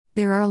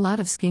There are a lot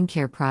of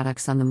skincare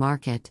products on the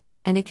market,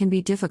 and it can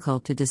be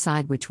difficult to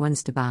decide which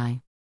ones to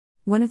buy.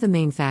 One of the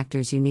main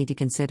factors you need to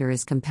consider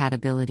is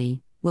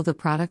compatibility. Will the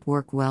product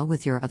work well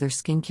with your other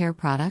skincare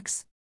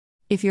products?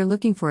 If you're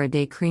looking for a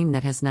day cream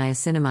that has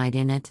niacinamide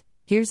in it,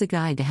 here's a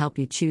guide to help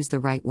you choose the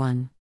right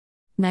one.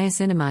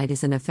 Niacinamide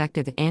is an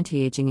effective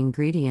anti-aging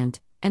ingredient,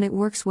 and it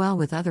works well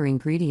with other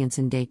ingredients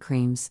in day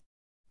creams.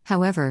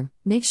 However,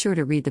 make sure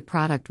to read the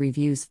product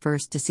reviews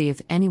first to see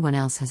if anyone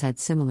else has had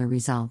similar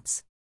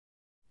results.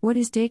 What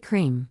is day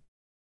cream?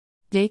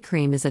 Day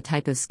cream is a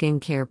type of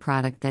skincare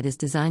product that is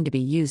designed to be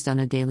used on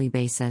a daily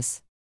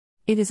basis.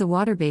 It is a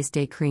water-based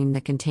day cream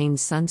that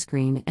contains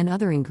sunscreen and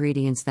other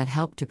ingredients that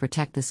help to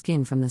protect the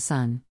skin from the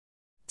sun.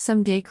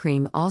 Some day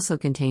cream also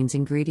contains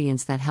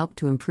ingredients that help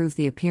to improve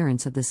the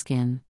appearance of the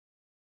skin.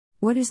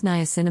 What is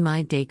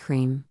niacinamide day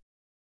cream?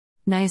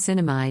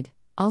 Niacinamide,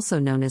 also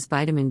known as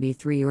vitamin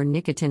B3 or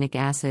nicotinic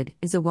acid,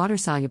 is a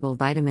water-soluble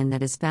vitamin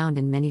that is found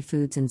in many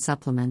foods and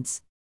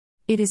supplements.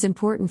 It is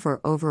important for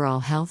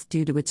overall health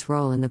due to its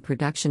role in the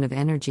production of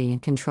energy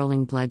and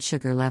controlling blood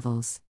sugar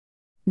levels.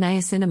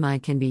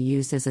 Niacinamide can be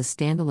used as a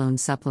standalone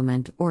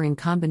supplement or in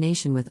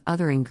combination with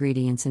other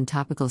ingredients in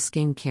topical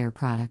skincare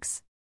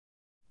products.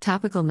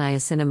 Topical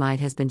niacinamide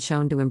has been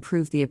shown to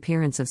improve the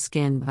appearance of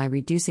skin by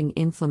reducing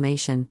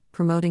inflammation,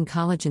 promoting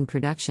collagen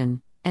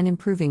production, and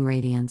improving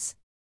radiance.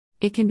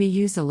 It can be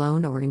used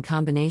alone or in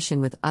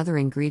combination with other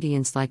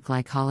ingredients like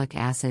glycolic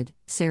acid,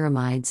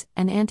 ceramides,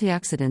 and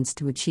antioxidants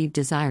to achieve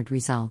desired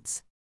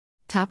results.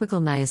 Topical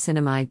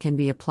niacinamide can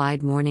be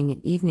applied morning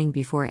and evening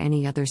before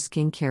any other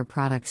skincare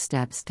product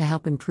steps to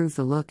help improve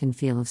the look and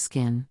feel of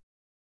skin.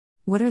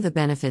 What are the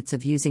benefits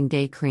of using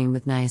day cream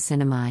with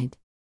niacinamide?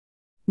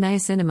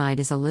 Niacinamide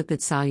is a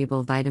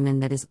lipid-soluble vitamin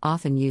that is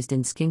often used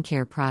in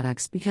skincare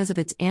products because of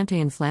its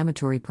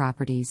anti-inflammatory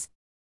properties.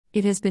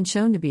 It has been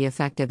shown to be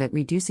effective at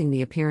reducing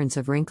the appearance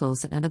of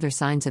wrinkles and other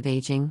signs of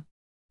aging.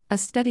 A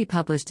study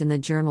published in the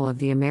Journal of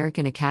the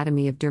American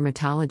Academy of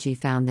Dermatology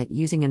found that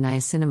using a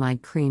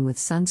niacinamide cream with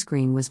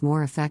sunscreen was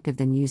more effective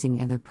than using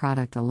either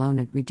product alone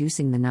at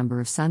reducing the number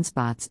of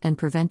sunspots and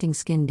preventing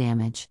skin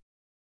damage.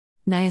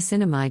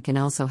 Niacinamide can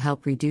also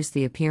help reduce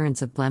the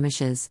appearance of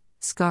blemishes,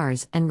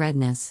 scars, and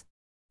redness.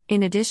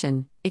 In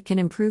addition, it can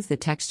improve the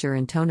texture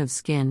and tone of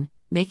skin,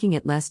 making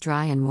it less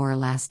dry and more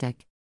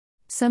elastic.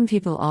 Some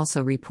people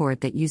also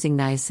report that using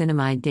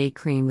niacinamide day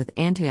cream with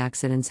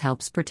antioxidants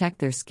helps protect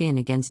their skin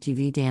against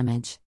UV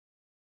damage.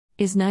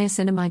 Is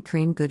niacinamide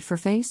cream good for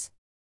face?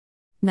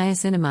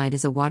 Niacinamide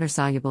is a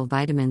water-soluble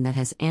vitamin that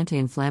has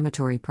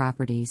anti-inflammatory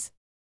properties.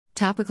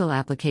 Topical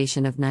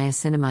application of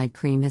niacinamide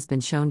cream has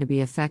been shown to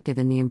be effective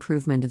in the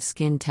improvement of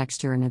skin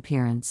texture and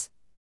appearance.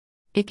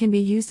 It can be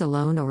used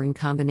alone or in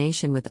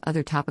combination with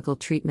other topical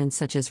treatments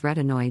such as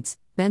retinoids,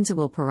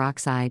 benzoyl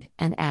peroxide,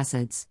 and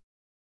acids.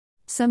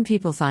 Some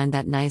people find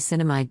that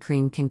niacinamide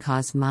cream can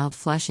cause mild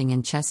flushing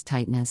and chest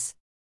tightness.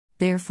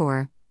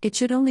 Therefore, it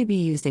should only be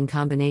used in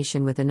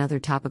combination with another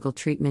topical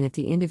treatment if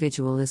the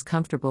individual is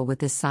comfortable with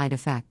this side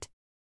effect.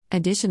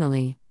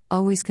 Additionally,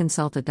 always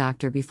consult a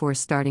doctor before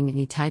starting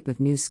any type of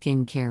new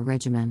skin care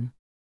regimen.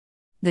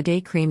 The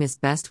day cream is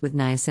best with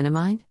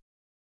niacinamide?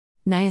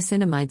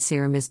 Niacinamide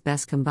serum is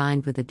best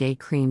combined with a day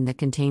cream that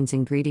contains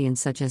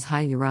ingredients such as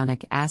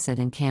hyaluronic acid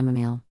and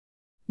chamomile.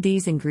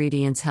 These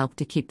ingredients help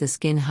to keep the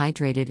skin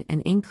hydrated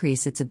and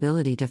increase its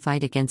ability to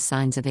fight against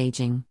signs of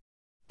aging.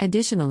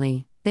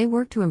 Additionally, they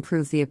work to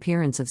improve the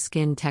appearance of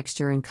skin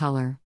texture and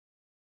color.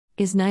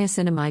 Is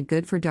niacinamide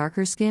good for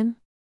darker skin?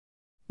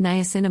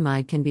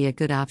 Niacinamide can be a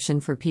good option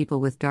for people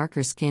with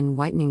darker skin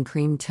whitening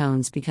cream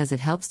tones because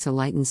it helps to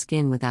lighten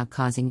skin without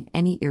causing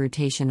any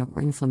irritation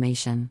or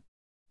inflammation.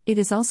 It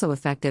is also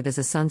effective as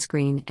a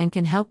sunscreen and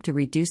can help to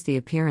reduce the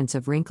appearance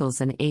of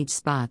wrinkles and age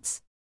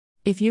spots.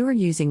 If you are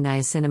using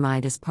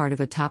niacinamide as part of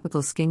a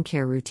topical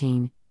skincare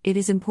routine, it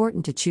is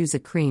important to choose a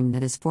cream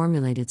that is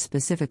formulated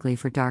specifically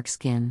for dark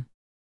skin.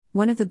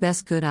 One of the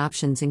best good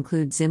options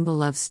include Zimba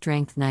Love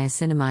Strength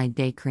Niacinamide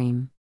Day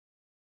Cream.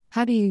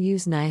 How do you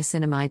use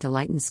niacinamide to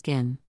lighten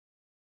skin?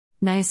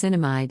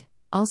 Niacinamide,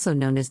 also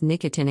known as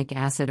nicotinic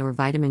acid or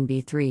vitamin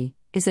B3,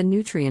 is a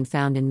nutrient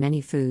found in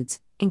many foods,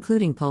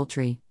 including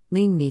poultry,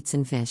 lean meats,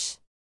 and fish.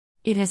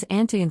 It has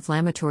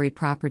anti-inflammatory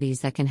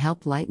properties that can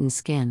help lighten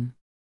skin.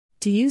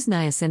 To use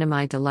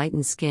niacinamide to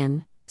lighten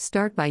skin,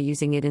 start by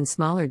using it in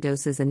smaller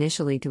doses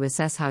initially to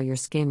assess how your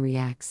skin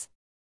reacts.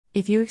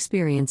 If you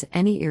experience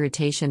any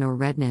irritation or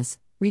redness,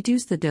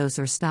 reduce the dose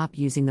or stop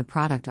using the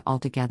product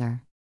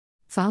altogether.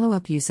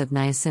 Follow-up use of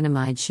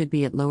niacinamide should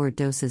be at lower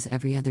doses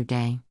every other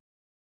day.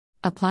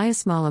 Apply a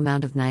small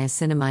amount of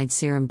niacinamide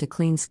serum to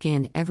clean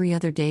skin every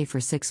other day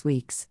for 6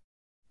 weeks.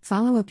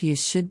 Follow-up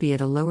use should be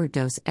at a lower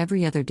dose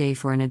every other day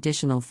for an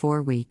additional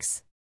 4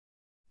 weeks.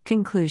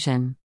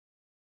 Conclusion.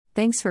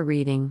 Thanks for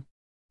reading.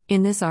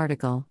 In this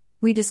article,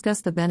 we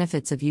discuss the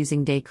benefits of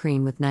using day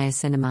cream with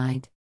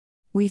niacinamide.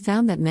 We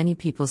found that many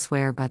people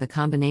swear by the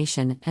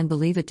combination and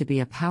believe it to be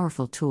a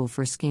powerful tool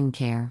for skin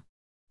care.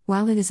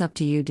 While it is up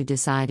to you to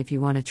decide if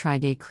you want to try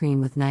day cream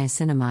with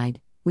niacinamide,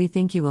 we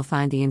think you will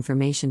find the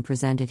information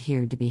presented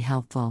here to be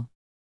helpful.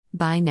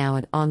 Buy now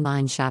at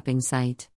online shopping site.